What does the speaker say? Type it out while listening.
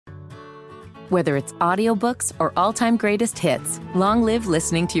Whether it's audiobooks or all-time greatest hits, long live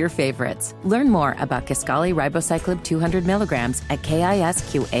listening to your favorites. Learn more about Kisqali Ribociclib 200 milligrams at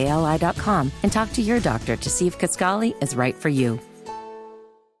KISQALI.com and talk to your doctor to see if Kisqali is right for you.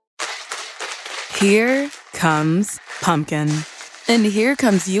 Here comes pumpkin. And here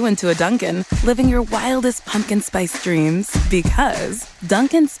comes you into a Dunkin', living your wildest pumpkin spice dreams, because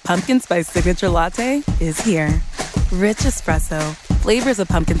Dunkin's Pumpkin Spice Signature Latte is here. Rich espresso, flavors of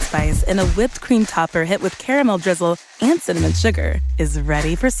pumpkin spice, and a whipped cream topper hit with caramel drizzle and cinnamon sugar is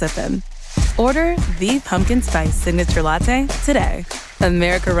ready for sipping. Order the Pumpkin Spice Signature Latte today.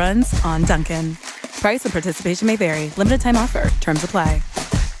 America runs on Dunkin'. Price and participation may vary. Limited time offer. Terms apply.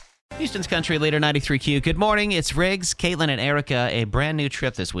 Houston's Country Leader 93Q. Good morning. It's Riggs, Caitlin, and Erica. A brand new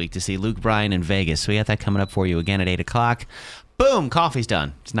trip this week to see Luke Bryan in Vegas. So we got that coming up for you again at 8 o'clock. Boom, coffee's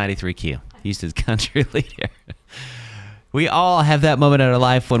done. It's 93Q, Houston's Country Leader. We all have that moment in our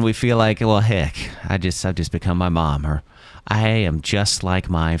life when we feel like, well, heck, I've just become my mom, or I am just like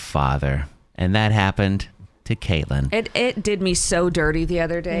my father. And that happened to Caitlin. It did me so dirty the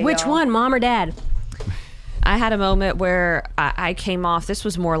other day. Which one, mom or dad? I had a moment where I came off. This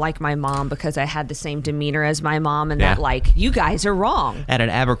was more like my mom because I had the same demeanor as my mom, and that like, you guys are wrong. At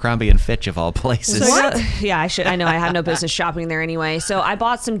an Abercrombie and Fitch of all places. What? Yeah, I know. I have no business shopping there anyway. So I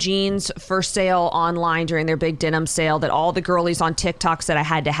bought some jeans for sale online during their big denim sale that all the girlies on TikTok said I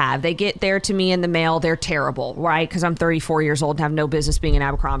had to have. They get there to me in the mail. They're terrible, right? Because I'm 34 years old and have no business being in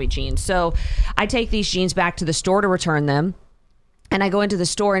Abercrombie jeans. So I take these jeans back to the store to return them. And I go into the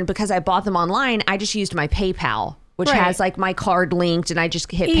store, and because I bought them online, I just used my PayPal, which has like my card linked, and I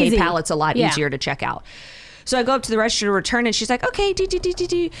just hit Easy. PayPal. It's a lot easier to check out. So I go up to the register to return, and she's like, okay,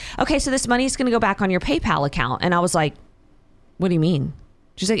 okay, so this money is going to go back on your PayPal account. And I was like, what do you mean?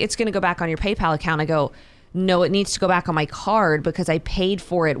 She's like, it's going to go back on your PayPal account. I go, no, it needs to go back on my card because I paid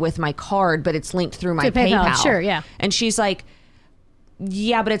for it with my card, but it's linked through my PayPal. Sure, yeah. And she's like,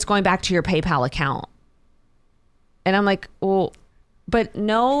 yeah, but it's going back to your PayPal account. And I'm like, well, but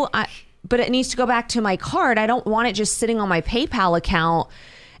no, but it needs to go back to my card. I don't want it just sitting on my PayPal account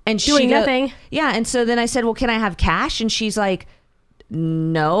and doing nothing. Yeah. And so then I said, well, can I have cash? And she's like,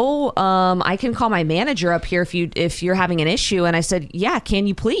 no, I can call my manager up here if you're having an issue. And I said, yeah, can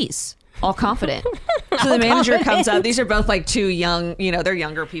you please? All confident. So the manager comes up. These are both like two young, they're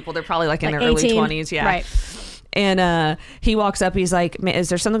younger people. They're probably like in their 18, early 20s. Yeah. Right. And he walks up. He's like, is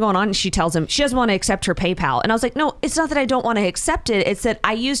there something going on? And she tells him she doesn't want to accept her PayPal. And I was like, no, it's not that I don't want to accept it. It's that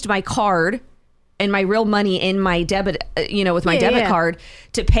I used my card and my real money in my debit, with my debit card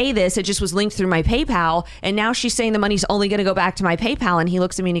to pay this. It just was linked through my PayPal. And now she's saying the money's only going to go back to my PayPal. And he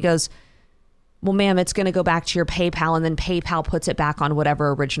looks at me and he goes, well, ma'am, it's going to go back to your PayPal. And then PayPal puts it back on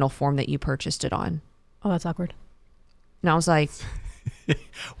whatever original form that you purchased it on. Oh, that's awkward. And I was like,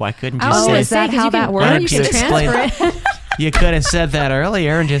 why couldn't you oh, say is that how that works? You can transfer it. You could have said that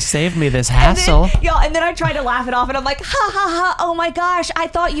earlier and just saved me this hassle. And then I tried to laugh it off, and I'm like, ha ha ha! Oh my gosh! I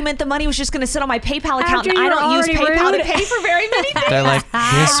thought you meant the money was just going to sit on my PayPal account. And I don't use PayPal to pay for very many things. They're like,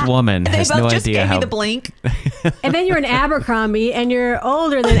 this woman has no idea how. They both just gave me the blink. And then you're in Abercrombie, and you're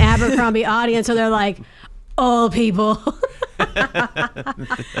older than Abercrombie audience, so they're like, old people.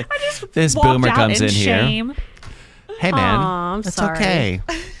 This boomer comes in shame. Here. Hey man, I'm that's sorry. okay.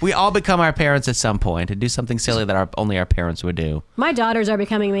 We all become our parents at some point and do something silly that only our parents would do. My daughters are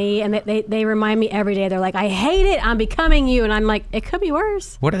becoming me, and they remind me every day. They're like, I hate it. I'm becoming you. And I'm like, it could be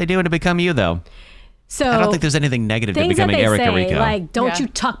worse. What are they doing to become you, though? So I don't think there's anything negative to things becoming that they Erica say, Rico. like, don't you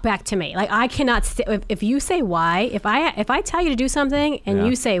talk back to me. Like, I cannot if you say why, if I tell you to do something and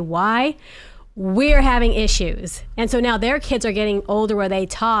you say why, we're having issues. And so now their kids are getting older where they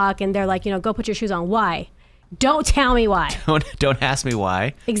talk, and they're like, go put your shoes on. Why? Don't tell me why. Don't ask me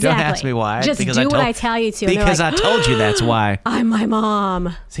why. Exactly. Don't ask me why. Just do what I tell you to. Because like, I told you that's why. I'm my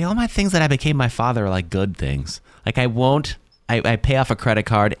mom. See, all my things that I became my father are like good things. Like I pay off a credit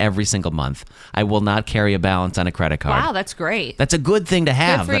card every single month. I will not carry a balance on a credit card. Wow, that's great. That's a good thing to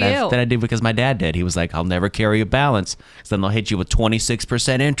have Good for you. that I did because my dad did. He was like, I'll never carry a balance. So then they'll hit you with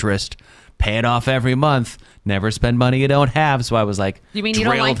 26% interest. Pay it off every month. Never spend money you don't have. So I was like, you mean you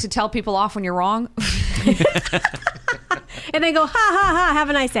don't like to tell people off when you're wrong? And they go, ha, ha, ha, have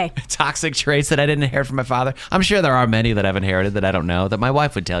a nice day. Toxic traits that I didn't inherit from my father. I'm sure there are many that I've inherited that I don't know, that my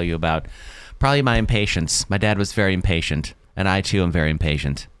wife would tell you about. Probably my impatience. My dad was very impatient, and I, too, am very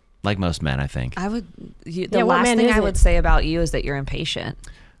impatient. Like most men, I think. The last thing I would say about you is that you're impatient.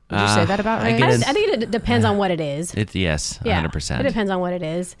 Would you say that about Ray? I think it depends on what it is. Yes, 100%. It depends on what it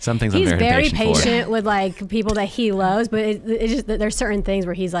is. Some things he's I'm very patient with like people that he loves, but it's just that there's certain things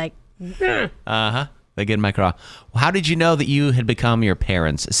where he's like, uh-huh. They get in my car. How did you know that you had become your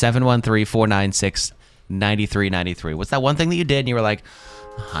parents? 713-496-9393. What's that one thing that you did and you were like,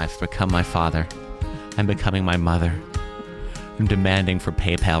 I've become my father. I'm becoming my mother. I'm demanding for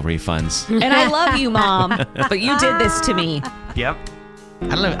PayPal refunds. And I love you, Mom, but you did this to me. Yep. I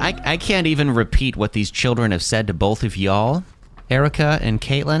don't know. I can't even repeat what these children have said to both of y'all, Erica and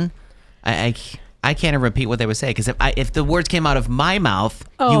Caitlin. I can't even repeat what they would say, because if the words came out of my mouth,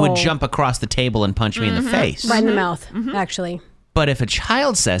 you would jump across the table and punch me in the face. Right in the mouth, actually. But if a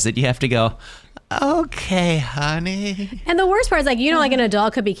child says it, you have to go, okay, honey. And the worst part is, like, like an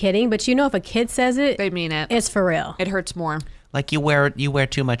adult could be kidding, but if a kid says it, They mean it. it's for real. It hurts more. Like you wear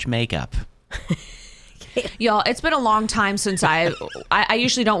too much makeup. Y'all, it's been a long time since I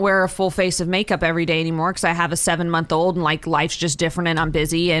usually don't wear a full face of makeup every day anymore because I have a 7-month-old and like life's just different and I'm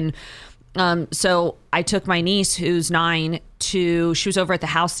busy. And so I took my niece who's 9 she was over at the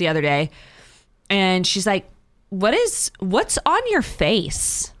house the other day and she's like, what's on your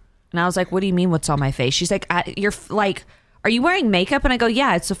face? And I was like, what do you mean what's on my face? She's like, you're like, are you wearing makeup? And I go,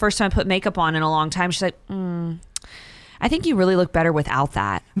 yeah, it's the first time I put makeup on in a long time. She's like, I think you really look better without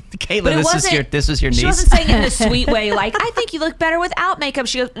that. Caitlin, this was your niece. She wasn't saying it in a sweet way, like, I think you look better without makeup.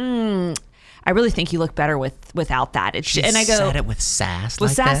 She goes, I really think you look better without that. And I go, said it with sass.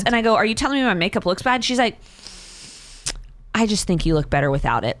 With sass. And I go, are you telling me my makeup looks bad? And she's like, I just think you look better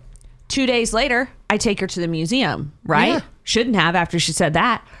without it. 2 days later, I take her to the museum, right? Yeah. Shouldn't have after she said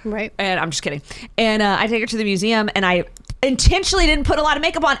that. Right. And I'm just kidding. And I take her to the museum and I intentionally didn't put a lot of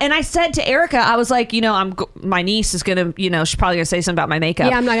makeup on. And I said to Erica, I was like, my niece is going to, she's probably going to say something about my makeup.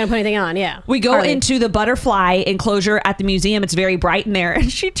 Yeah, I'm not going to put anything on. Yeah. We go into the butterfly enclosure at the museum. It's very bright in there.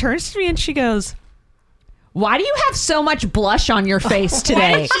 And she turns to me and she goes, why do you have so much blush on your face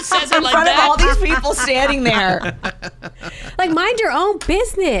today? She says it in like front that. of all these people standing there. Like, mind your own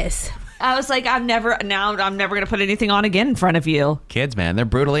business. I was like, I'm never going to put anything on again in front of you. Kids, man, they're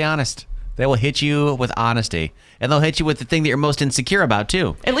brutally honest. They will hit you with honesty. And they'll hit you with the thing that you're most insecure about,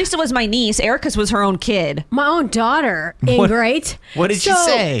 too. At least it was my niece. Erica's was her own kid. My own daughter, great. What did she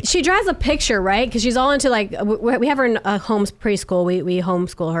say? She draws a picture, right? Because she's all into, like, we have her in a homes preschool. We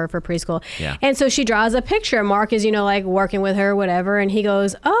homeschool her for preschool. Yeah. And so she draws a picture. Mark is, like, working with her, whatever. And he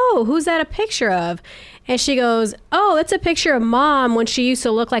goes, oh, who's that a picture of? And she goes, oh, it's a picture of Mom when she used to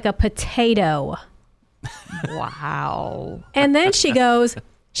look like a potato. Wow. And then she goes,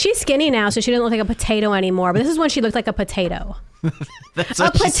 she's skinny now, so she doesn't look like a potato anymore. But this is when she looked like a potato. That's a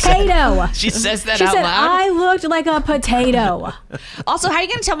what potato. She says that she out said, loud? I looked like a potato. Also, how are you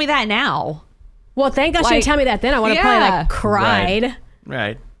going to tell me that now? Well, thank God she didn't tell me that then. I would have probably cried.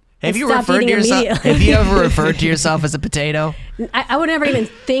 Right. Have you stopped referred to eating yourself? immediately. Have you ever referred to yourself as a potato? I would never even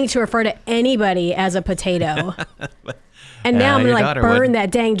think to refer to anybody as a potato. And now I'm going to burn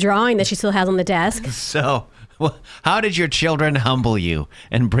that dang drawing that she still has on the desk. So, how did your children humble you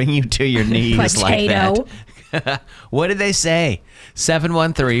and bring you to your knees like that? What did they say?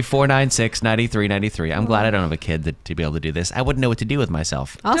 713-496-9393. I'm glad I don't have a kid to be able to do this. I wouldn't know what to do with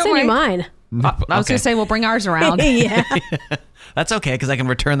myself. I'll send you mine. I was going to say, we'll bring ours around. Yeah. That's okay, because I can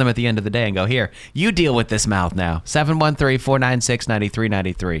return them at the end of the day and go, here, you deal with this mouth now.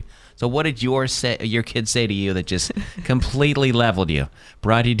 713-496-9393. So what did your kids say to you that just completely leveled you,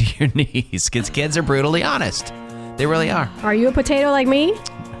 brought you to your knees? Because kids are brutally honest. They really are. Are you a potato like me?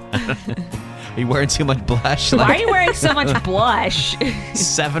 Are you wearing too much blush? Why are you wearing so much blush?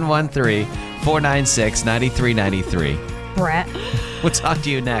 713-496-9393. Brett. We'll talk to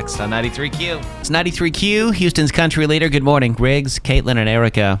you next on 93Q. It's 93Q, Houston's country leader. Good morning, Riggs, Caitlin, and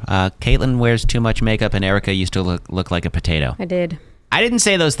Erica. Caitlin wears too much makeup, and Erica used to look like a potato. I did. I didn't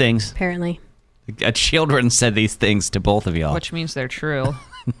say those things. Apparently. Children said these things to both of y'all. Which means they're true.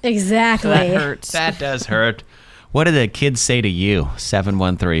 Exactly. That hurts. That does hurt. What did the kids say to you?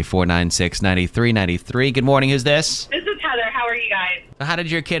 713-496-9393. Good morning. Who's this? This is Heather. How are you guys? How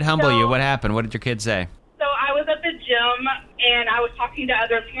did your kid humble you? What happened? What did your kid say? So I was at the gym, and I was talking to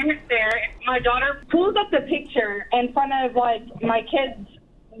other parents there. My daughter pulls up the picture in front of, like, my kid's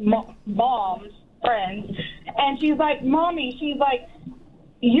mom's friends, and she's like, Mommy, she's like,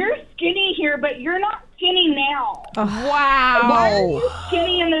 you're skinny here, but you're not skinny now. Wow. Why are you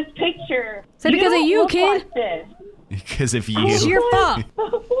skinny in this picture? Is that because of you, look kid? like this. Because of you. It's your fault. It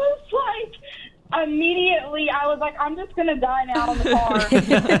was like, immediately, I was like, I'm just going to die now in the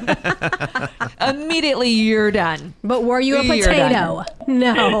car. Immediately, you're done. But were you a potato?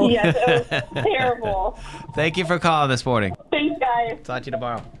 No. Yes, it was terrible. Thank you for calling this morning. Thanks, guys. Talk to you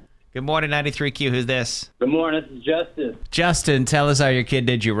tomorrow. Good morning, 93Q. Who's this? Good morning, this is Justin. Justin, tell us how your kid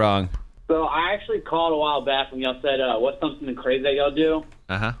did you wrong. So I actually called a while back when y'all said, what's something crazy that y'all do?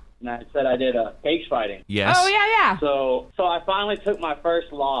 Uh-huh. and I said I did cage fighting. Yes. Oh, yeah. So I finally took my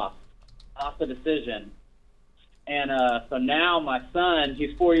first loss, lost the decision. And so now my son,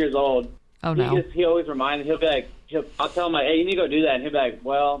 he's 4 years old. Oh, no. He always reminds me, he'll be like, I'll tell him, like, hey, you need to go do that. And he'll be like,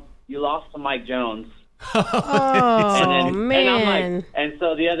 well, you lost to Mike Jones. Oh, man. And I'm like, and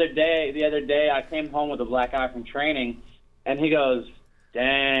so the other day I came home with a black eye from training, and he goes,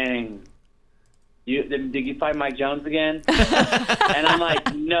 dang, did you fight Mike Jones again? And I'm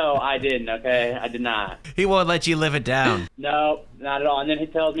like, no, I didn't, okay? I did not. He won't let you live it down. No, not at all. And then he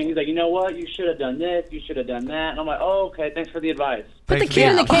tells me, he's like, you know what? You should have done this. You should have done that. And I'm like, oh, okay, thanks for the advice. Put the kid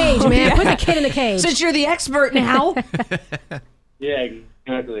in the cage, man. Put the kid in the cage. Since you're the expert now. Yeah,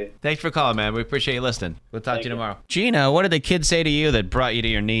 exactly. Thanks for calling, man. We appreciate you listening. We'll talk to you tomorrow. Gina, what did the kids say to you that brought you to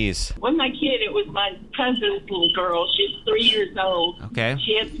your knees? When my kid, it was my cousin's little girl. She's 3 years old. Okay.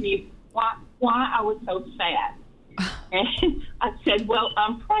 She asked me why I was so fat. And I said, well,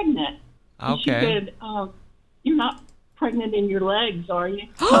 I'm pregnant. And she Okay. said, you're not pregnant in your legs, are you?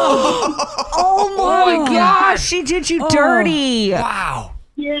 Oh, my gosh. She did you dirty. Wow.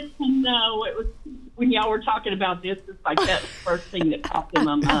 Yes and no. It was when y'all were talking about this, it's like that's the first thing that popped in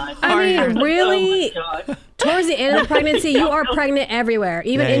my mind. I mean, really? Oh, my God. Towards the end of the pregnancy, you are pregnant everywhere,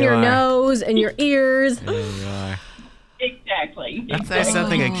 even Yeah, in you your are. nose and your ears. Exactly. That's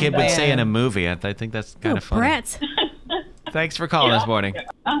something a kid would say in a movie. I think that's kind of funny. Brett. Thanks for calling this morning.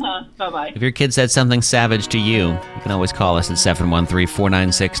 Bye-bye. If your kid said something savage to you, you can always call us at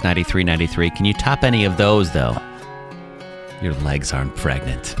 713-496-9393. Can you top any of those, though? Your legs aren't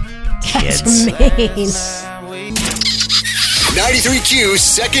pregnant. Kids. Mean. 93Q's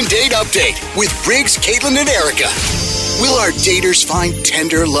second date update with Riggs, Caitlin, and Erica. Will our daters find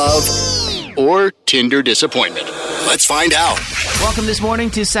tender love or Tinder disappointment? Let's find out. Welcome this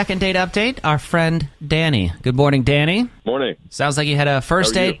morning to Second Date Update. Our friend Danny. Good morning, Danny. Morning. Sounds like you had a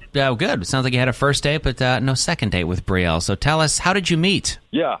first How are date. Oh, good. Sounds like you had a first date, but no second date with Brielle. So tell us, how did you meet?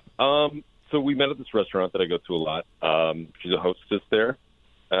 Yeah. So we met at this restaurant that I go to a lot. She's a hostess there,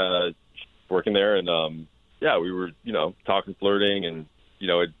 working there, and yeah, we were, talking, flirting, and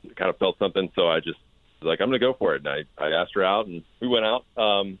it kind of felt something. So I just was like, I'm going to go for it. And I asked her out, and we went out,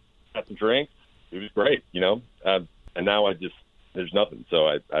 had some drinks. It was great, and now there's nothing. So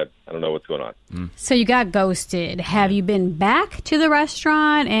I don't know what's going on. So you got ghosted. Have you been back to the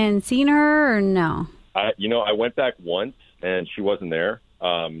restaurant and seen her, or no? I went back once, and she wasn't there.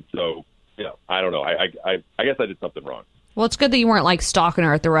 So I don't know. I guess I did something wrong. Well, it's good that you weren't like stalking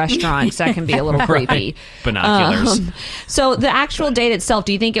her at the restaurant, because that can be a little creepy. Binoculars. So the actual date itself,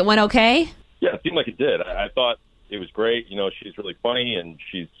 do you think it went okay? Yeah, it seemed like it did. I thought it was great. She's really funny, and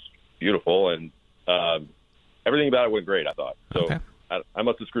she's beautiful, and everything about it went great, I thought. So Okay. I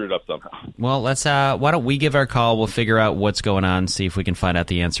must have screwed it up somehow. Well, let's. Why don't we give our call? We'll figure out what's going on, see if we can find out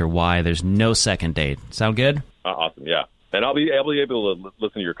the answer why there's no second date. Sound good? Awesome, yeah. And I'll be able to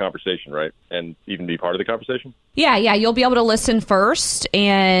listen to your conversation, right? And even be part of the conversation? Yeah, you'll be able to listen first,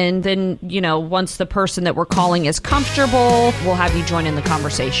 and then, once the person that we're calling is comfortable, we'll have you join in the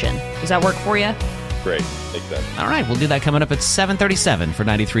conversation. Does that work for you? Great. Makes sense. All right, we'll do that coming up at 7:37 for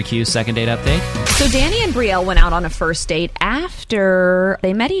 93Q's Second Date Update. So Danny and Brielle went out on a first date after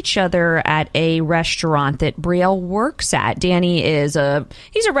they met each other at a restaurant that Brielle works at. Danny he's a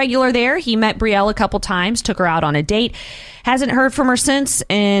regular there. He met Brielle a couple times, took her out on a date. Hasn't heard from her since,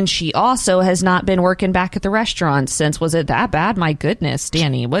 and she also has not been working back at the restaurant since. Was it that bad? My goodness,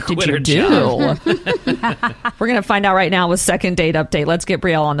 Danny, what did you do? We're going to find out right now with Second Date Update. Let's get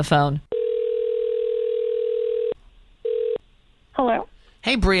Brielle on the phone. Hello.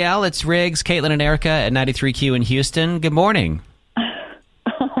 Hey, Brielle, it's Riggs, Caitlin, and Erica at 93Q in Houston. Good morning.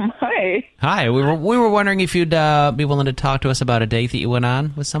 Hi. Hi. We were wondering if you'd be willing to talk to us about a date that you went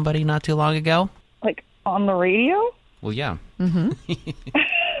on with somebody not too long ago. Like on the radio? Well, yeah. Okay.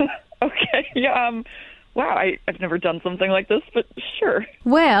 Yeah. Wow. I've never done something like this, but sure.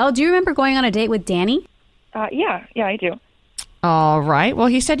 Well, do you remember going on a date with Danny? Yeah, I do. All right. Well,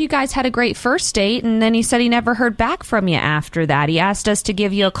 he said you guys had a great first date, and then he said he never heard back from you after that. He asked us to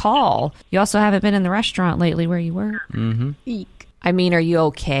give you a call. You also haven't been in the restaurant lately where you were. Mm-hmm. Eek. I mean, are you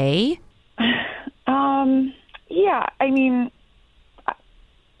okay? Yeah, I mean,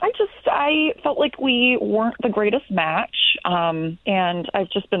 I felt like we weren't the greatest match, and I've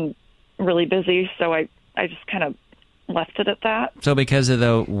just been really busy, so I just kind of left it at that. So because of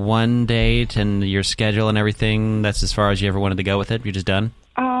the one date and your schedule and everything, that's as far as you ever wanted to go with it? You're just done?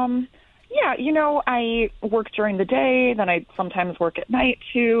 Yeah, I work during the day, then I sometimes work at night,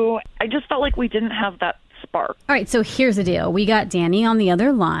 too. I just felt like we didn't have that spark. All right, so here's the deal. We got Danny on the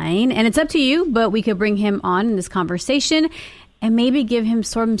other line, and it's up to you, but we could bring him on in this conversation and maybe give him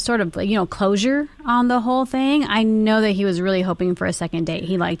some sort of, closure on the whole thing? I know that he was really hoping for a second date.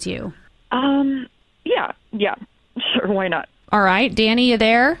 He liked you. Yeah. Sure, why not? All right, Danny, you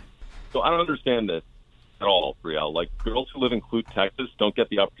there? So I don't understand this at all, Brielle. Like, girls who live in Clute, Texas don't get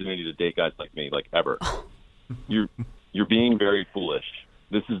the opportunity to date guys like me, like, ever. You're being very foolish.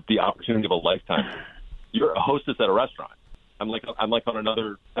 This is the opportunity of a lifetime. You're a hostess at a restaurant. I'm like on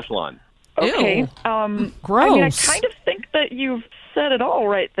another echelon. Okay. Ew. Gross. I mean, I kind of think that you've said it all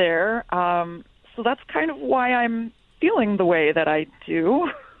right there. So that's kind of why I'm feeling the way that I do.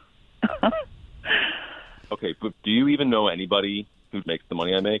 Okay, but do you even know anybody who makes the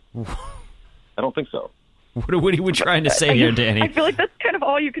money I make? I don't think so. What are you trying to say here, Danny? I feel like that's kind of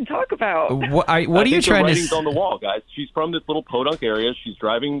all you can talk about. What are you trying to say? The writing's on the wall, guys. She's from this little podunk area. She's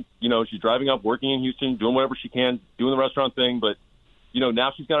driving up, working in Houston, doing whatever she can, doing the restaurant thing. But,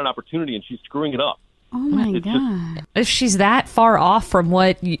 now she's got an opportunity and she's screwing it up. Oh, my God. If she's that far off from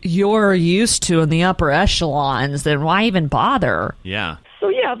what you're used to in the upper echelons, then why even bother? Yeah. So,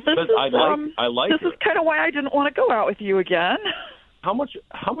 yeah, this is I like this is kind of why I didn't want to go out with you again. How much?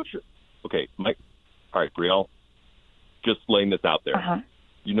 Okay, Mike. All right, Brielle, just laying this out there. Uh-huh.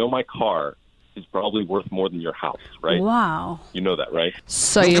 My car is probably worth more than your house, right? Wow. You know that, right?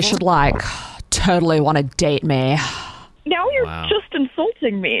 So you should, totally want to date me. Now you're just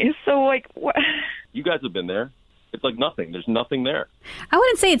insulting me. So, what? You guys have been there. It's like nothing. There's nothing there. I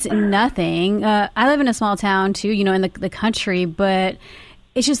wouldn't say it's nothing. I live in a small town, too, in the country, but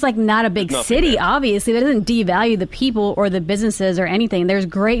it's just not a big city, there. Obviously. That doesn't devalue the people or the businesses or anything. There's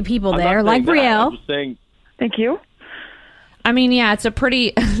great people there, like Brielle. I'm just saying. Thank you. I mean, yeah, it's a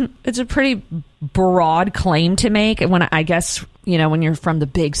pretty broad claim to make. When I guess, when you're from the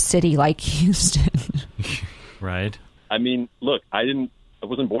big city like Houston. Right. I mean, look, I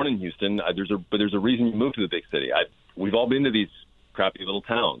wasn't born in Houston. There's a reason you moved to the big city. We've all been to these crappy little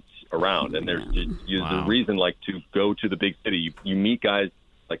towns around, and there's a reason to go to the big city. You meet guys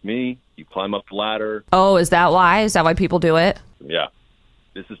like me. You climb up the ladder. Oh, is that why? Is that why people do it? Yeah.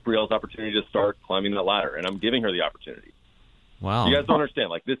 This is Brielle's opportunity to start climbing that ladder, and I'm giving her the opportunity. Wow. You guys don't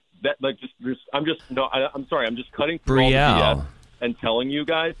understand. I'm sorry. I'm just cutting through Brielle. all the BS and telling you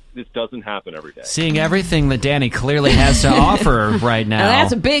guys this doesn't happen every day. Seeing everything that Danny clearly has to offer right now.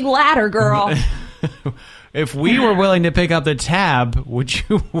 That's a big ladder, girl. If we were willing to pick up the tab, would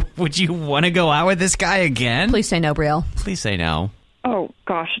you want to go out with this guy again? Please say no, Brielle. Please say no. Oh,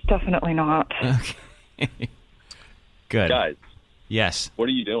 gosh, definitely not. Okay. Good. Guys. Yes. What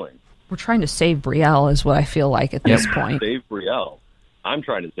are you doing? We're trying to save Brielle is what I feel like at this point. Save Brielle. I'm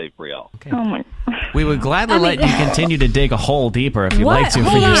trying to save Brielle. Okay. Oh, my. We would gladly let you continue to dig a hole deeper if you'd like to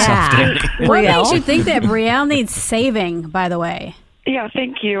for yourself, Danny. What makes you think that Brielle needs saving, by the way? Yeah,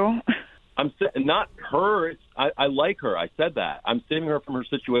 thank you. I'm not her. I like her. I said that. I'm saving her from her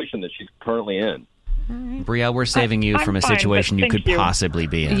situation that she's currently in. Brielle, we're saving you from a situation you could possibly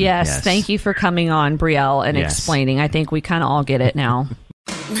be in. Yes, thank you for coming on, Brielle, and explaining. I think we kind of all get it now.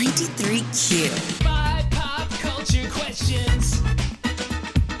 93Q. 5 pop culture questions.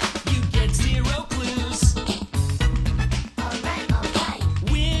 You get 0 clues. Alright.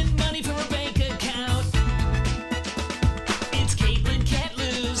 Win money from a bank account. It's Caitlin Can't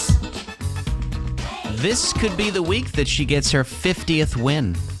Lose. This could be the week that she gets her 50th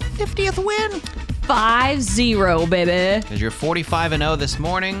win. 50th win? 5-0, baby. Because you're 45-0 this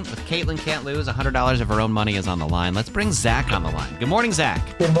morning. With Caitlin Can't Lose, $100 of her own money is on the line. Let's bring Zach on the line. Good morning,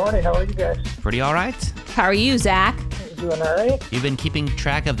 Zach. Good morning. How are you guys? Pretty all right. How are you, Zach? Doing all right. You've been keeping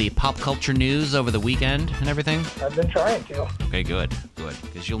track of the pop culture news over the weekend and everything? I've been trying to. Okay, good.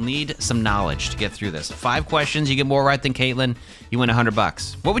 Because you'll need some knowledge to get through this. 5 questions. You get more right than Caitlin. You win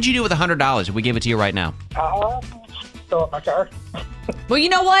 $100. What would you do with $100 if we gave it to you right now? Fill up my car. Well, you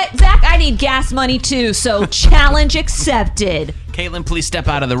know what, Zach? I need gas money too, so challenge accepted. Caitlin, please step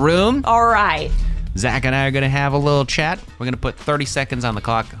out of the room. All right. Zach and I are going to have a little chat. We're going to put 30 seconds on the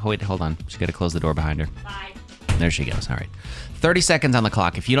clock. Oh, wait, hold on. She's got to close the door behind her. Bye. There she goes. All right. 30 seconds on the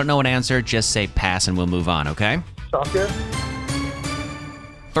clock. If you don't know an answer, just say pass and we'll move on, okay? Sounds good.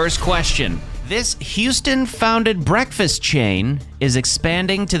 First question. This Houston-founded breakfast chain is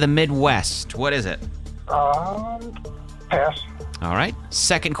expanding to the Midwest. What is it? Pass. All right.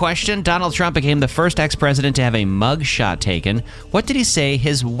 Second question. Donald Trump became the first ex-president to have a mug shot taken. What did he say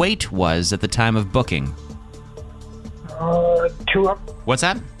his weight was at the time of booking? What's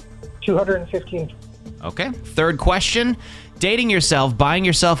that? 215. Okay. Third question. Dating yourself, buying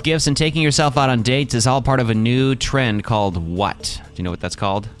yourself gifts, and taking yourself out on dates is all part of a new trend called what? Do you know what that's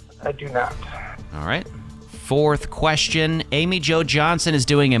called? I do not. All right. Fourth question. Amy Jo Johnson is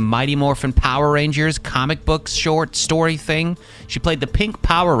doing a Mighty Morphin Power Rangers comic book short story thing. She played the Pink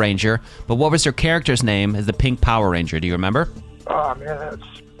Power Ranger, but what was her character's name as the Pink Power Ranger? Do you remember? Oh, man,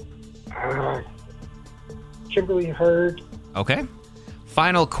 that's... Kimberly Hurd. Okay.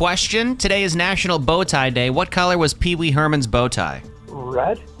 Final question. Today is National Bow Tie Day. What color was Pee Wee Herman's bow tie?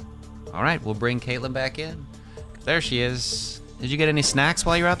 Red. All right, we'll bring Caitlin back in. There she is. Did you get any snacks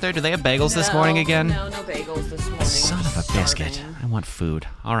while you were out there? Do they have bagels this morning again? No bagels this morning. Son of a biscuit. I want food.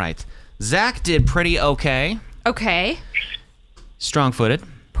 All right. Zach did pretty okay. Okay. Strong-footed.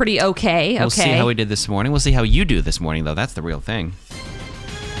 Pretty okay. We'll see how he did this morning. We'll see how you do this morning, though. That's the real thing.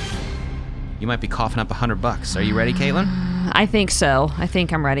 You might be coughing up $100. Are you ready, Caitlin? I think so. I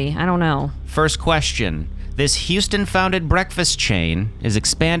think I'm ready. I don't know. First question. This Houston-founded breakfast chain is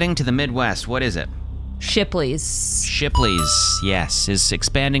expanding to the Midwest. What is it? Shipley's. Shipley's, yes, is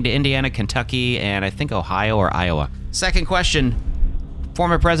expanding to Indiana, Kentucky, and I think Ohio or Iowa. Second question.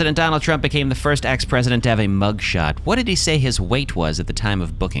 Former President Donald Trump became the first ex-president to have a mugshot. What did he say his weight was at the time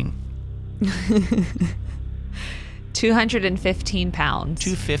of booking? 215 pounds.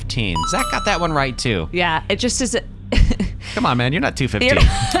 215. Zach got that one right, too. Yeah, it just is... Come on, man, you're not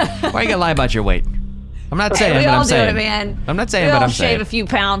 215. Why are you gonna lie about your weight? I'm not saying, we but all I'm do saying. it, man. I'm not saying, we but all I'm saying. shave a few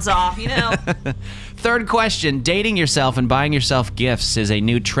pounds off, you know? Third question. Dating yourself and buying yourself gifts is a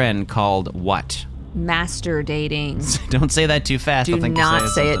new trend called what? Master dating. Don't say that too fast. Do I'll think you're not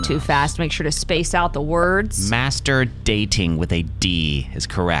saying say it something too fast. Make sure to space out the words. Master dating with a D is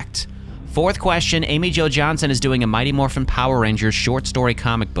correct. Fourth question. Amy Jo Johnson is doing a Mighty Morphin Power Rangers short story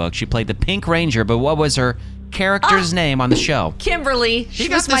comic book. She played the Pink Ranger, but what was her character's name on the show? Kimberly. She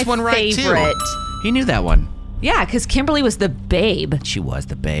got was this my one right, too. favorite. He knew that one. Yeah, because Kimberly was the babe. She was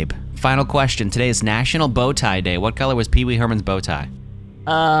the babe. Final question. Today is National Bow Tie Day. What color was Pee Wee Herman's bow tie?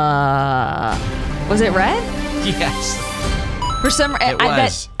 Was it red? Yes. For some reason,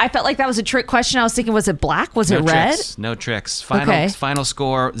 I felt like that was a trick question. I was thinking, was it black? Was it red? Tricks. No tricks. Okay. Final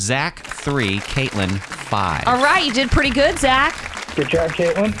score, Zach 3, Caitlin 5. All right, you did pretty good, Zach. Good job,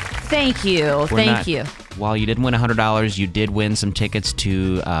 Caitlin. Thank you. Thank you. While you didn't win $100, you did win some tickets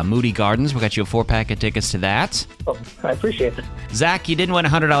to Moody Gardens. We got you a 4-pack of tickets to that. Oh, I appreciate it. Zach, you didn't win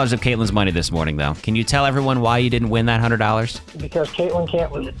 $100 of Caitlin's money this morning, though. Can you tell everyone why you didn't win that $100? Because Caitlin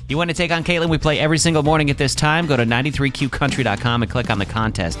can't lose. You want to take on Caitlin? We play every single morning at this time. Go to 93qcountry.com and click on the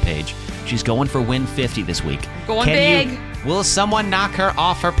contest page. She's going for win 50 this week. Going big. Will someone knock her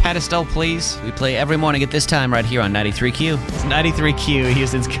off her pedestal, please? We play every morning at this time right here on 93Q. It's 93Q,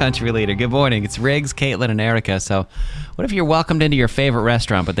 Houston's country leader. Good morning. It's Riggs, Caitlin, and Erica. So what if you're welcomed into your favorite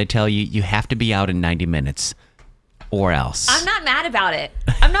restaurant, but they tell you you have to be out in 90 minutes or else? I'm not mad about it.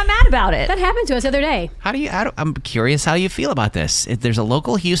 I'm not mad about it. That happened to us the other day. I'm curious how you feel about this. There's a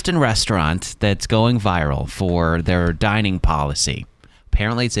local Houston restaurant that's going viral for their dining policy.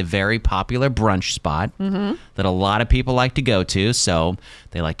 Apparently, it's a very popular brunch spot that a lot of people like to go to. So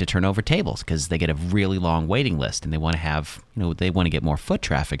they like to turn over tables because they get a really long waiting list, and they want to have, they want to get more foot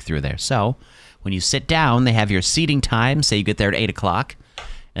traffic through there. So when you sit down, they have your seating time. Say you get there at 8 o'clock,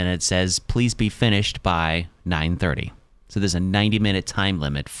 and it says, please be finished by 9:30. So there's a 90-minute time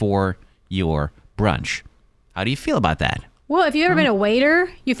limit for your brunch. How do you feel about that? Well, if you've ever been a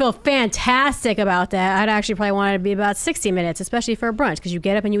waiter, you feel fantastic about that. I'd actually probably want it to be about 60 minutes, especially for a brunch, because you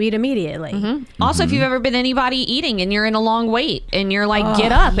get up and you eat immediately. Also, if you've ever been anybody eating and you're in a long wait and you're like,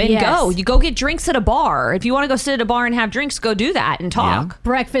 get up and go. You go get drinks at a bar. If you want to go sit at a bar and have drinks, go do that and talk. Yeah.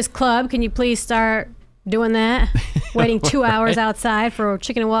 Breakfast Club, can you please start doing that? Waiting 2 hours outside for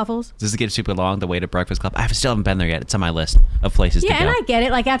chicken and waffles. Does it get super long, the wait at Breakfast Club? I still haven't been there yet. It's on my list of places to go. Yeah, and I get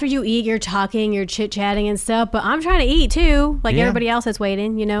it. Like, after you eat, you're talking, you're chit-chatting and stuff, but I'm trying to eat, too. Like everybody else that's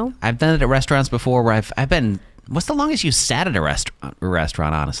waiting, I've done it at restaurants before where I've been... What's the longest you sat at a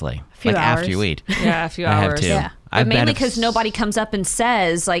restaurant, honestly? A few hours. After you eat. Yeah, a few I hours. have too. Yeah. But mainly because nobody comes up and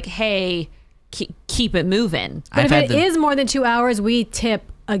says, like, hey, keep it moving. But if it is more than 2 hours, we tip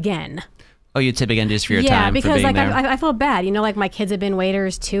again. Oh, you tip again just for your time Yeah, for because being like there? I feel bad. Like my kids have been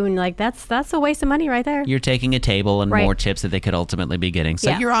waiters too, and like that's a waste of money right there. You're taking a table and Right. more tips that they could ultimately be getting. So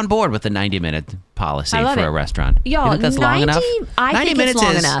Yeah. you're on board with the 90-minute policy I love for it. a restaurant. Y'all, You think that's long enough? I 90 think minutes it's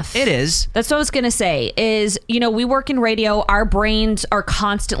long is. enough. It is. That's what I was going to say is, we work in radio. Our brains are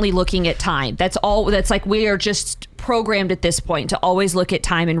constantly looking at time. That's like we are just programmed at this point to always look at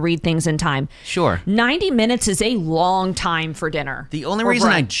time and read things in time. Sure. 90 minutes is a long time for dinner. The only or reason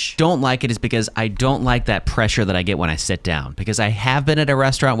brunch. I don't like it is because I don't like that pressure that I get when I sit down. Because I have been at a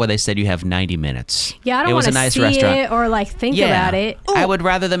restaurant where they said you have 90 minutes. Yeah, I don't It was want a to nice see restaurant. it or like think about it. I would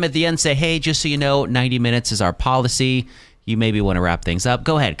rather them at the end say, hey, just so you know, 90 minutes is our policy. you maybe want to wrap things up.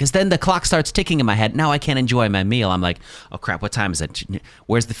 Go ahead, because then the clock starts ticking in my head. Now I can't enjoy my meal. I'm like, oh crap, what time is it?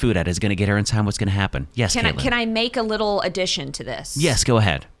 Where's the food at? Is it going to get here in time? What's going to happen? Yes, Caitlin. Can I make a little addition to this? Yes, go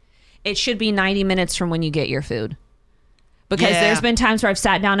ahead. It should be 90 minutes from when you get your food. Because there's been times where I've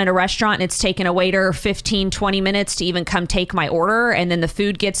sat down at a restaurant and it's taken a waiter 15, 20 minutes to even come take my order. And then the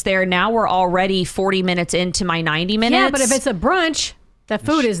food gets there. Now we're already 40 minutes into my 90 minutes. Yeah, but if it's a brunch, the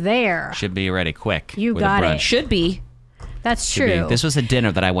food is there. Should be ready quick. You with a got brunch. it. Should be. That's Should be. true. This was a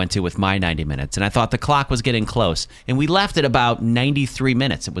dinner that I went to with my 90 minutes, and I thought the clock was getting close. And we left at about 93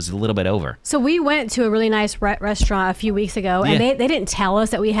 minutes. It was a little bit over. So we went to a really nice restaurant a few weeks ago, and Yeah. they didn't tell us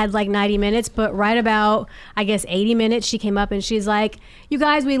that we had like 90 minutes, but right about, I guess, 80 minutes, she came up and she's like, you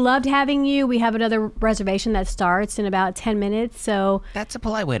guys, we loved having you. We have another reservation that starts in about 10 minutes. So that's a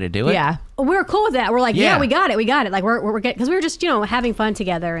polite way to do it. Yeah. We're cool with that. We're like, Yeah. yeah, we got it. Like we're getting, because we were just, having fun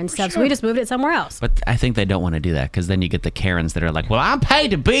together and stuff. So we just moved it somewhere else. But I think they don't want to do that, because then you get the Karens that are like, well, I'm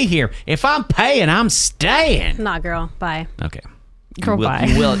paid to be here. If I'm paying, I'm staying. Nah, girl, bye. Okay. Girl, bye.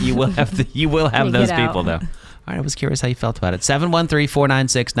 You will have You those get out. people, though. All right, I was curious how you felt about it.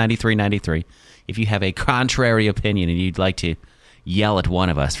 713-496-9393. If you have a contrary opinion and you'd like to yell at one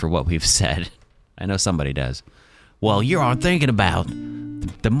of us for what we've said. I know somebody does. Well, you aren't thinking about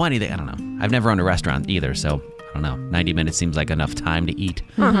the money that, I don't know. I've never owned a restaurant either, so I don't know. 90 minutes seems like enough time to eat.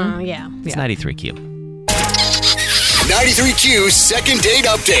 Yeah. It's 93Q. 93Q's second date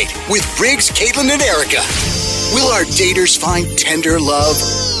update with Briggs, Caitlin, and Erica. Will our daters find tender love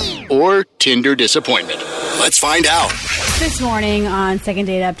or Tinder disappointment? Let's find out. This morning on Second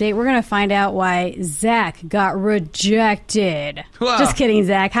Date Update, we're going to find out why Zach got rejected. Whoa. Just kidding,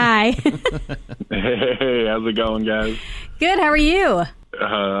 Zach. Hi. Hey, how's it going, guys? Good. How are you?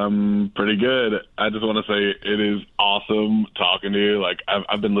 Pretty good. I just want to say it is awesome talking to you. Like,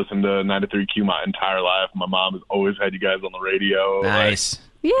 I've been listening to 93Q my entire life. My mom has always had you guys on the radio. Nice.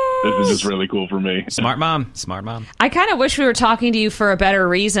 This is just really cool for me. Smart mom. Smart mom. I kind of wish we were talking to you for a better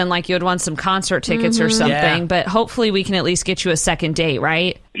reason, like you would want some concert tickets or something. Yeah. But hopefully we can at least get you a second date,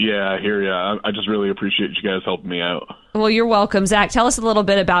 right? Yeah, I hear ya. I just really appreciate you guys helping me out. Well, you're welcome. Zach, tell us a little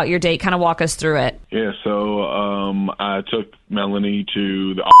bit about your date. Kind of walk us through it. Yeah, so I took Melanie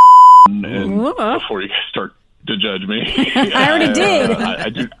to the and before you guys start to judge me. I already did.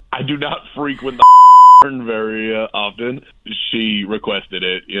 I do not frequent the very often. She requested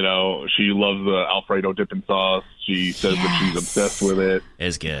it. She loves the Alfredo dipping sauce. She says that she's obsessed with it.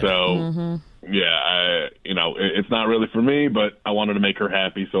 It's good. So yeah, it's not really for me, but I wanted to make her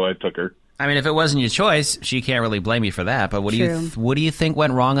happy, so I took her. I mean, if it wasn't your choice, she can't really blame you for that. But what do you think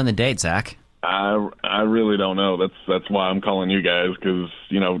went wrong on the date, Zach? I really don't know. That's why I'm calling you guys, because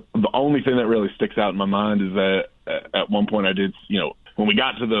the only thing that really sticks out in my mind is that at one point I did, when we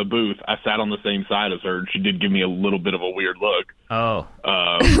got to the booth, I sat on the same side as her, and she did give me a little bit of a weird look. Oh,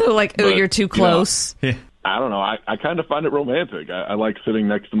 like, oh, you're too close. I don't know. I kind of find it romantic. I like sitting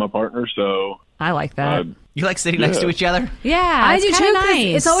next to my partner, so I like that. You like sitting next to each other? Yeah, I it's do kinda too. 'Cause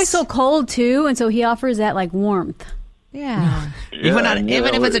Nice. It's always so cold too, and so he offers that like warmth. Yeah. Even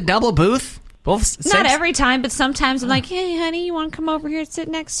if it's a double booth? Both Not every time, but sometimes I'm like, hey, honey, you want to come over here and sit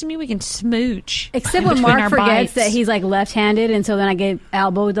next to me? We can smooch. Except when Between Mark our forgets bites. that he's like left-handed, and so then I get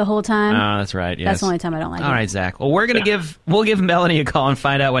elbowed the whole time. Oh, that's right. Yes. That's the only time I don't like it. All right, Zach. Well, we'll give Melanie a call and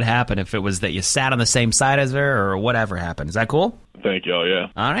find out what happened. If it was that you sat on the same side as her or whatever happened. Is that cool? Thank y'all, yeah.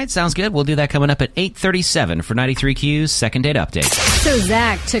 All right, sounds good. We'll do that coming up at 8:37 for 93Q's second date update. So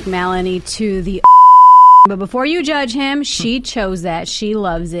Zach took Melanie to the but before you judge him, she chose that. She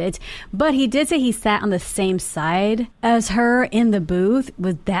loves it. But he did say he sat on the same side as her in the booth.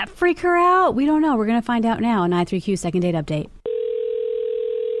 Would that freak her out? We don't know. We're going to find out now on 93Q second date update.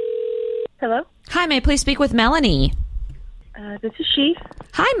 Hello? Hi, may I please speak with Melanie? This is she.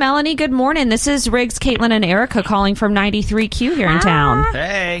 Hi, Melanie. Good morning. This is Riggs, Caitlin, and Erica calling from 93Q here in town.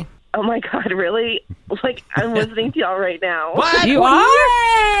 Hey. Oh my God, really? Like, I'm listening to y'all right now. What? You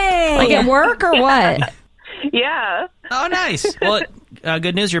are? Like at work or what? Yeah. Oh, nice. Well,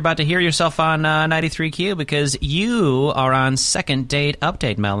 good news. You're about to hear yourself on 93Q because you are on second date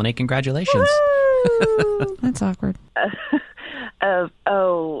update, Melanie. Congratulations. That's awkward. Is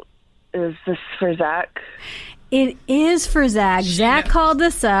this for Zach? It is for Zach. Zach called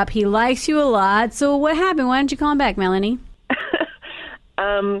us up. He likes you a lot. So what happened? Why didn't you call him back, Melanie?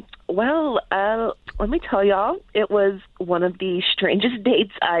 Let me tell y'all, it was one of the strangest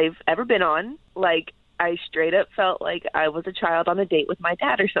dates I've ever been on. Like, I straight up felt like I was a child on a date with my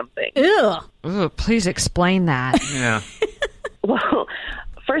dad or something. Ew. Ooh, please explain that. Yeah. Well,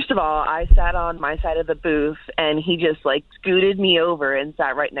 First of all, I sat on my side of the booth, and he just, like, scooted me over and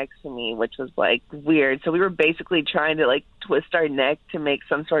sat right next to me, which was, like, weird. So we were basically trying to, like, twist our neck to make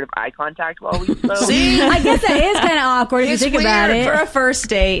some sort of eye contact while we spoke. See? I guess that is kind of awkward if you It's think about weird it. For a first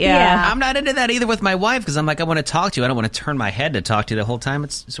date, yeah. I'm not into that either with my wife because I'm like, I want to talk to you. I don't want to turn my head to talk to you the whole time.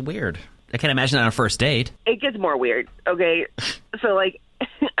 It's weird. I can't imagine that on a first date. It gets more weird, okay? So, like,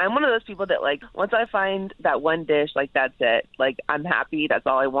 I'm one of those people that, like, once I find that one dish, like, that's it. Like, I'm happy. That's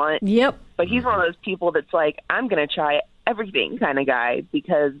all I want. Yep. But he's one of those people that's like, I'm going to try everything kind of guy,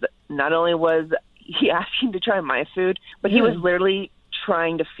 because not only was he asking to try my food, but he was literally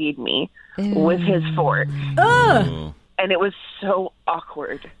trying to feed me with his fork. Ugh. And it was so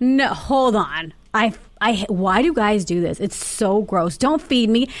awkward. No, hold on. Why do guys do this? It's so gross. Don't feed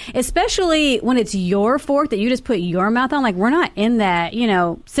me, especially when it's your fork that you just put your mouth on. Like, we're not in that,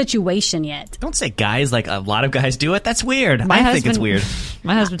 situation yet. Don't say guys like a lot of guys do it. That's weird. I think it's weird.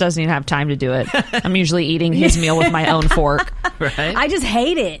 My husband doesn't even have time to do it. I'm usually eating his meal with my own fork. Right? I just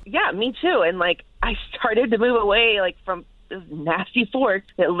hate it. Yeah, me too. And, like, I started to move away, like, from this nasty fork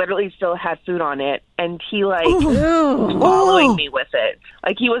that literally still had food on it, and he, like, was following me with it.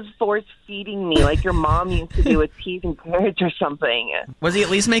 Like, he was force feeding me like your mom used to do with peas and carrots or something. Was he at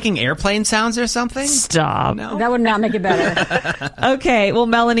least making airplane sounds or something? Stop. No. That would not make it better. Okay, well,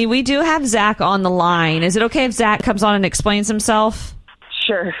 Melanie, we do have Zach on the line. Is it okay if Zach comes on and explains himself?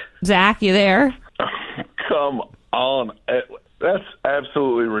 Sure. Zach, you there? Come on. That's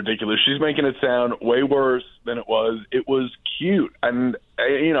absolutely ridiculous. She's making it sound way worse than it was. It was cute. And,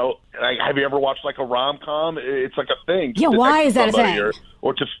 like, have you ever watched, like, a rom-com? It's like a thing. Yeah, why is that a thing?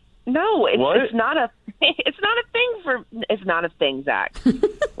 Or to... No, What? it's not a it's not a thing, Zach.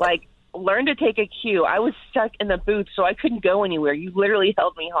 Like, learn to take a cue. I was stuck in the booth, so I couldn't go anywhere. You literally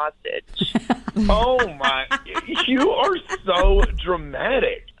held me hostage. Oh, my. You are so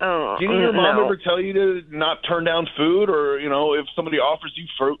dramatic. Oh, Didn't your mom no. ever tell you to not turn down food? Or, if somebody offers you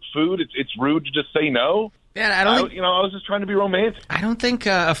food, it's rude to just say no? Yeah, I don't think... I was just trying to be romantic. I don't think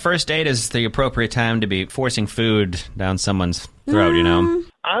a first date is the appropriate time to be forcing food down someone's throat,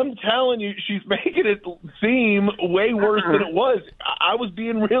 I'm telling you, she's making it seem way worse than it was. I was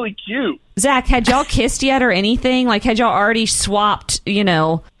being really cute. Zach, had y'all kissed yet or anything? Like, had y'all already swapped,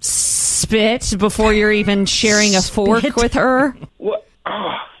 spit before you're even sharing a fork with her? What?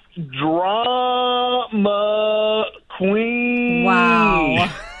 Drama queen. Wow.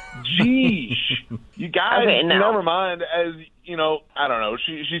 Jeez. You guys, Okay, no. never mind. As, I don't know.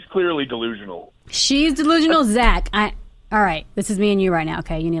 She's clearly delusional. She's delusional, Zach. All right, this is me and you right now,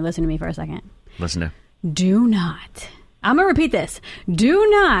 okay? You need to listen to me for a second. Listen to... Do not, I'm going to repeat this, do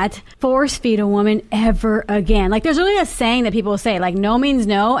not force feed a woman ever again. Like, there's really a saying that people say, like, no means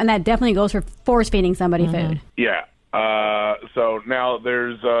no, and that definitely goes for force feeding somebody food. Yeah. So now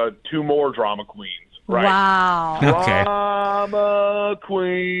there's 2 more drama queens. Right. Wow. Okay. Drama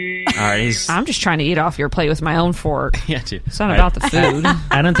queen. All right, I'm just trying to eat off your plate with my own fork. Yeah, too. It's not about the food.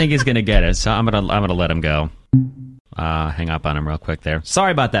 I don't think he's gonna get it, so I'm gonna let him go. Hang up on him real quick there.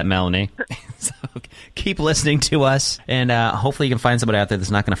 Sorry about that, Melanie. So keep listening to us, and hopefully you can find somebody out there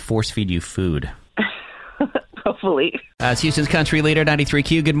that's not going to force feed you food. Hopefully. It's Houston's Country Leader,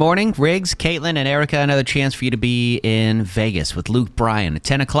 93Q. Good morning. Riggs, Caitlin, and Erica. Another chance for you to be in Vegas with Luke Bryan at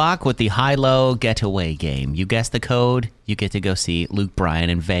 10 o'clock with the high-low getaway game. You guess the code, you get to go see Luke Bryan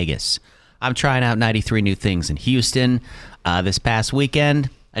in Vegas. I'm trying out 93 new things in Houston. This past weekend,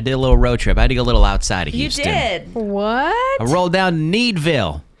 I did a little road trip. I had to go a little outside of Houston. You did. What? I rolled down to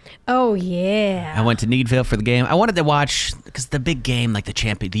Needville. Oh, yeah. I went to Needville for the game. I wanted to watch, because the big game, like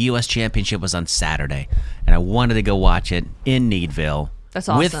the U.S. Championship was on Saturday, and I wanted to go watch it in Needville. That's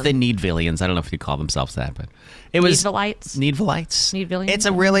awesome. With the Needvillians. I don't know if you call themselves that, but it was... Needvillites? Needvillians. It's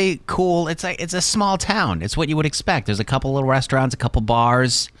a really cool... It's a small town. It's what you would expect. There's a couple little restaurants, a couple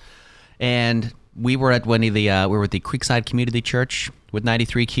bars, and we were at we were at the Creekside Community Church with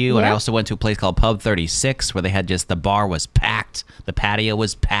 93Q, and I also went to a place called Pub 36 where they had the bar was packed, the patio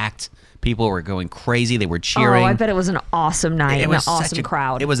was packed, people were going crazy, they were cheering. Oh, I bet it was an awesome night and an awesome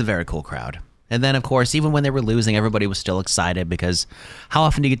crowd. It was a very cool crowd. And then, of course, even when they were losing, everybody was still excited because how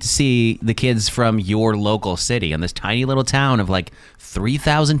often do you get to see the kids from your local city in this tiny little town of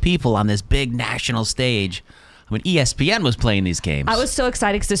 3,000 people on this big national stage? When ESPN was playing these games. I was so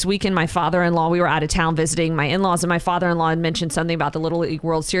excited because this weekend my father-in-law, we were out of town visiting my in-laws, and my father-in-law had mentioned something about the Little League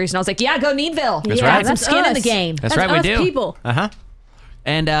World Series, and I was like, yeah, go Needville. That's right. Some skin in the game. That's right, we us do. People. Uh-huh.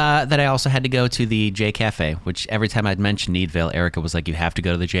 And then I also had to go to the J Cafe, which every time I'd mention Needville, Erica was like, you have to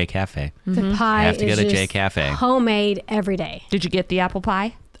go to the J Cafe. The pie You have to go is to just J Cafe. homemade every day. Did you get the apple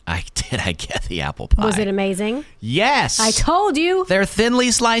pie? I get the apple pie. Was it amazing? Yes. I told you. They're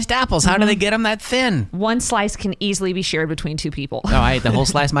thinly sliced apples. How do they get them that thin? One slice can easily be shared between two people. No, I ate the whole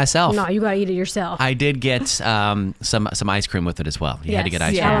slice myself. No, you got to eat it yourself. I did get some ice cream with it as well. You had to get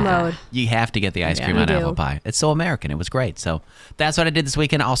ice cream. Yeah. You have to get the ice cream You on do. apple pie. It's so American. It was great. So that's what I did this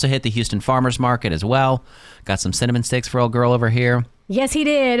weekend. I also hit the Houston Farmers Market as well. Got some cinnamon sticks for old girl over here. Yes, he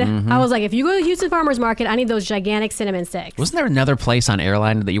did. Mhm. I was like, if you go to the Houston Farmers Market, I need those gigantic cinnamon sticks. Wasn't there another place on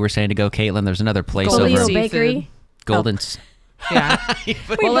Airline that you were saying to go, Caitlin? There's another place Golden over Bakery. Golden. Yeah.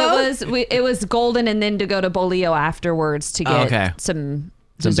 Well, it was Golden, and then to go to Bolio afterwards to get some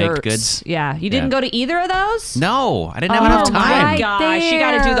desserts. baked goods. Yeah, you didn't go to either of those? No, I didn't have enough time. Oh my gosh, you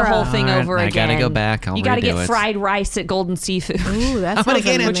got to do the whole thing All right, over I again. gotta go back. I'll you got to redo get it. fried rice at Golden Seafood. Ooh, that's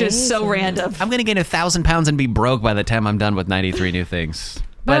which is so random. I'm gonna gain 1,000 pounds and be broke by the time I'm done with 93 new things.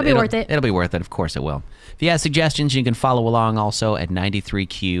 But it'll be worth it. It'll be worth it. Of course it will. If you have suggestions, you can follow along also at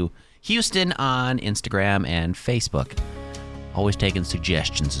 93Q Houston on Instagram and Facebook. Always taking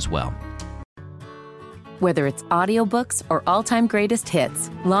suggestions as well. Whether it's audiobooks or all-time greatest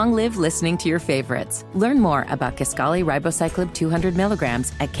hits, long live listening to your favorites. Learn more about Kisqali Ribociclib 200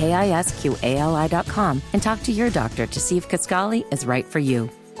 milligrams at KISQALI.com and talk to your doctor to see if Kisqali is right for you.